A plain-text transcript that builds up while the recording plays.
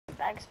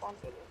back spawn.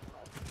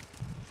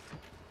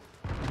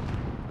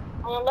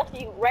 On the left,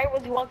 you right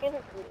as you walk in.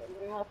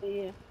 Left,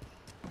 yeah.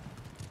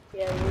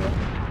 Yeah.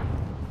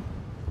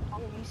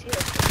 You see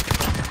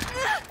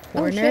that?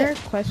 Corner?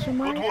 Question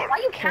mark? Why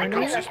you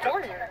camping in the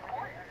corner?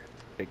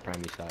 Big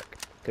Prime, you suck.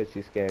 Cause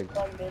she's scared.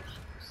 Suck, bitch.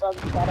 Suck,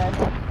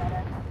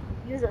 badass.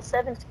 Use a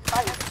 7-5.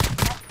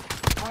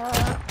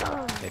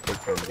 Hey, Big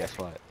Prime, guess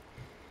what?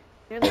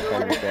 You're in the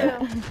corner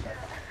too.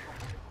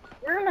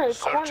 You're in a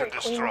corner,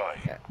 queen.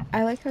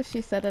 I like how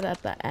she said it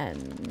at the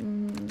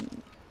end.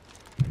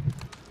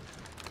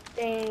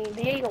 Dang,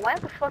 Diego, why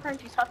the fuck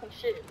aren't you talking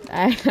shit?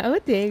 I know,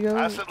 Diego.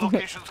 Asset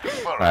locations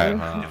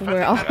confirmed.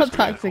 We're all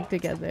toxic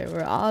together.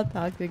 We're all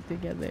toxic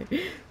together.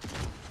 Yeah,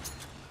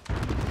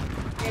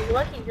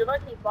 you're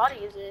lucky body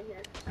is in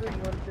here. I mean,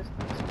 what is this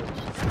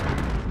switch?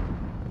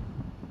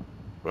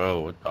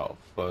 Bro, what the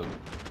fuck?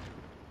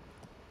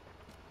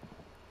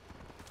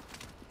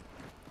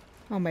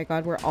 Oh my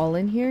god, we're all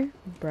in here?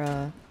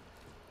 Bruh.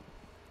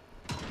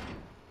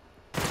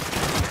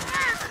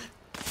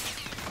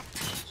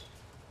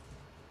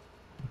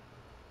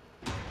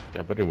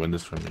 I better win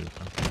this for me.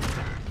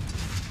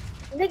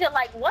 Nigga,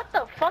 like, what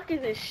the fuck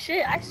is this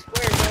shit? I swear,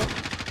 bro.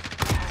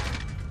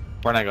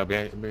 Fortnite got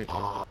behind.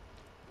 Oh,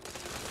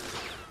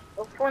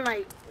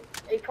 Fortnite.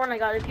 Hey, Fortnite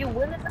God, if you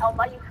win this, I'll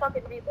buy you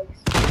fucking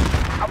V-Bucks.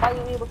 I'll buy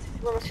you V-Bucks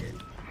if you win this shit.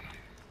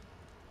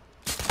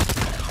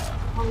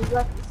 On the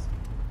left.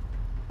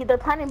 The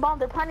tiny bomb.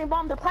 This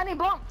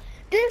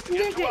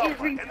nigga is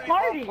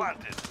retarded.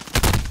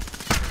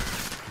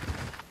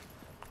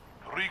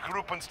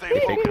 Regroup and stay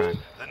Big Prime.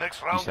 focused. The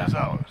next round is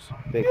ours.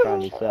 Big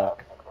Prime, you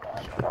suck.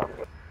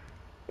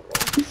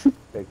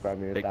 Big Prime,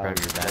 you're bad.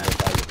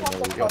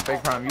 Yo, Big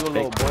Prime, you a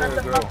little boy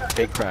or girl?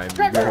 Big Prime,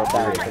 You're you're all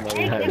on bad. my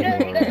dick,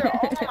 nigga. You're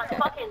all on my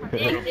fucking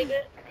dick, nigga.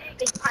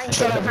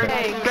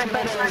 Get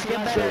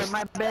better,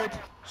 my bitch.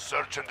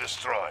 Search and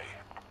destroy.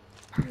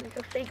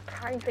 Nigga, fake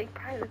prime,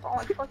 that's all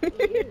I fucking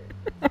do.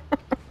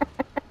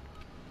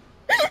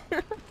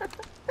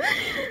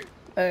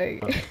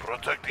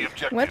 Protect the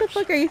objectives. What the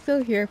fuck are you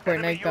still here for,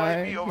 Enemy Night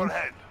Guard? UAV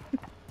overhead.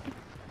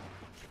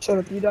 Shut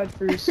up, you died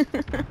first.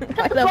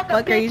 Why the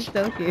fuck are you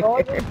still here?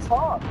 Don't even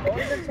talk.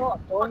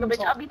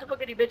 Bitch, I'll beat the fuck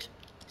out of you, bitch.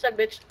 Suck,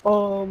 bitch.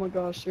 Oh my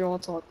gosh, you're all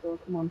talk though.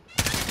 Come on.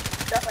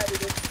 That's how you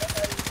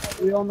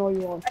do. We all know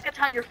you are. I can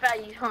tell you're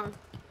fat, you huh?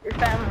 You're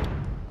fat,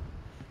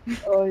 huh?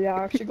 Oh yeah,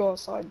 actually go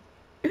outside.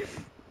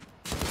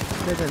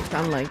 Doesn't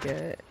sound like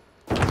it.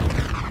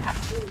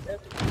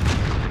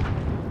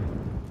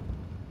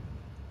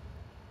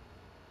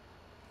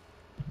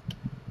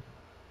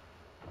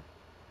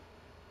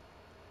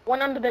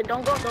 One under bed,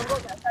 don't go. That's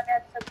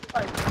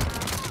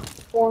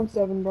 4 and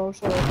 7, bro.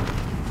 Shut up.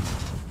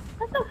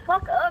 Shut the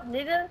fuck up,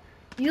 nigga.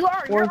 You're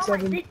on my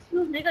 7. dick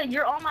too, nigga.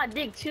 You're on my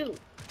dick too.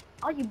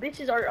 All you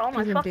bitches are on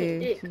my fucking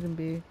dick. Season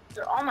B.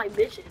 They're all my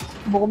bitches.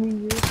 Mommy,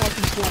 you're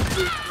fucking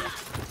smart.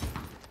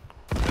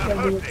 They're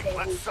hurting.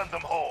 Let's send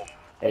them home.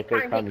 Hey,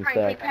 Big Prime, you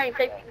suck.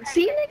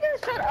 See,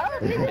 nigga, shut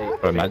up, nigga.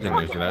 Bro, imagine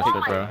losing that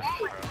shit, bro.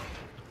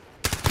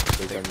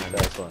 Big Prime,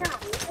 you suck.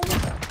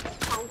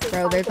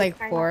 Bro, there's like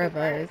 4 of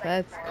us.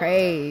 That's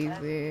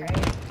crazy.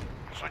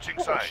 Switching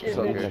sides.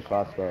 So using a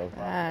crossbow.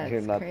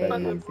 You're That's not that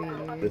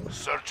crazy.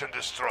 Search and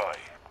destroy.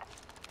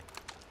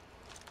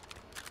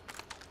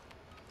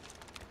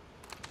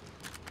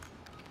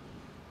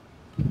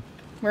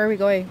 Where are we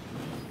going?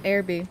 A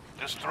or B?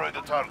 Destroy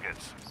the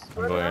targets.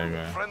 I'm going,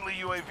 man. Friendly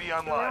UAV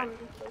online.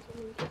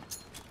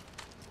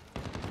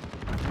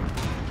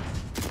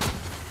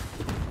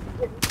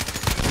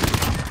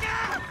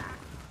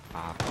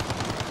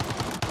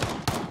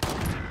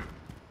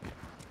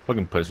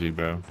 Fucking pussy,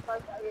 bro.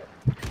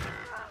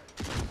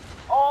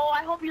 Oh,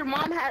 I hope your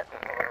mom had.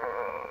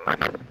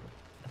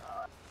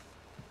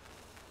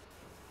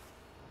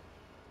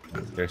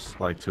 There's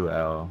like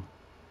 2L.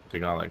 They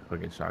got like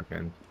fucking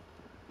shotgun.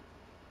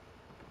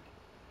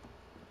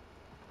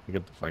 You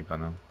get the flank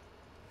on them.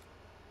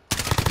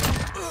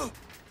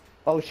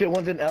 Oh shit,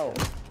 one's an L.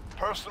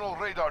 Personal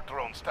radar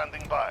drone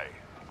standing by.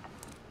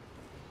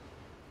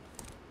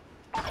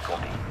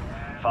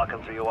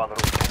 Falcon 301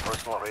 route,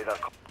 personal radar.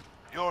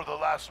 You're the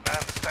last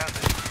man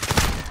standing.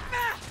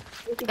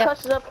 If he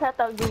touches up, Cat,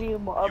 I'll give you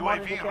more.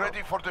 UAV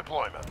ready for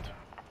deployment.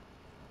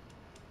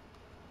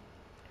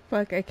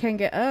 Fuck, I can't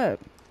get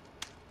up.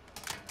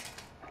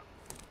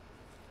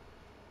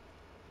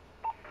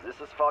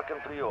 This is Falcon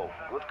 3-0.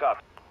 Good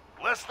copy.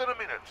 Less than a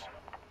minute.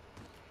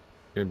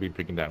 Gonna be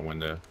picking that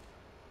window.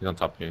 He's on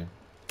top here.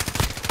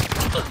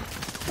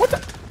 What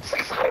the?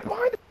 600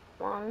 behind.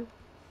 One.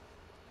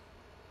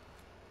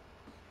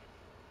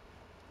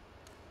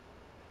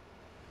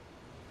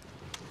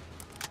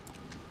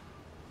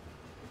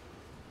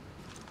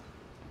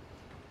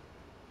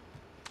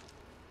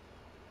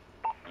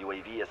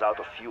 UAV is out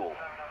of fuel.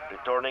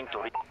 Returning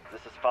to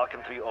This is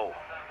Falcon 3-0.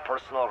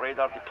 Personal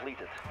radar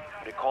depleted.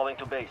 Recalling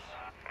to base.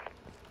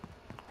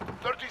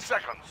 30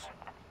 seconds.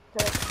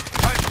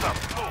 Time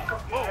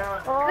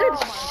Good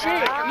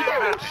shit. You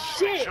guys are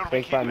shit.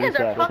 Fake Prime, You you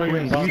guys are said. fucking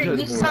You shit. You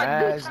just suck.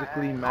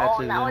 magically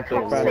matches now into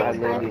it's Fake Prime, I all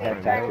literally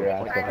had tapped your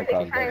ass the heck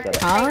out. Shut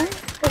up. Huh?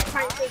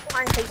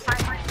 Take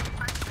time.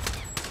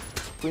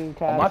 Queen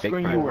On my Cat.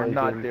 screen, you were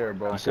not there,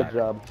 bro. Good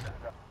job.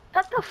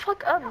 Shut the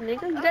fuck up,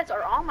 nigga. You guys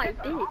are on my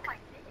dick.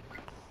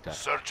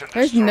 Search and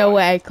There's destroy. no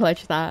way I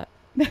clutched that.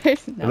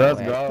 There's no Let's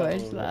way go. I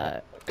clutched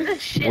that.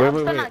 Good shit. Wait, I'm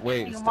wait, still wait, not wait.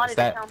 giving you a monitor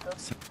Stand- count,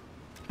 though.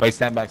 Wait,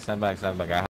 stand back.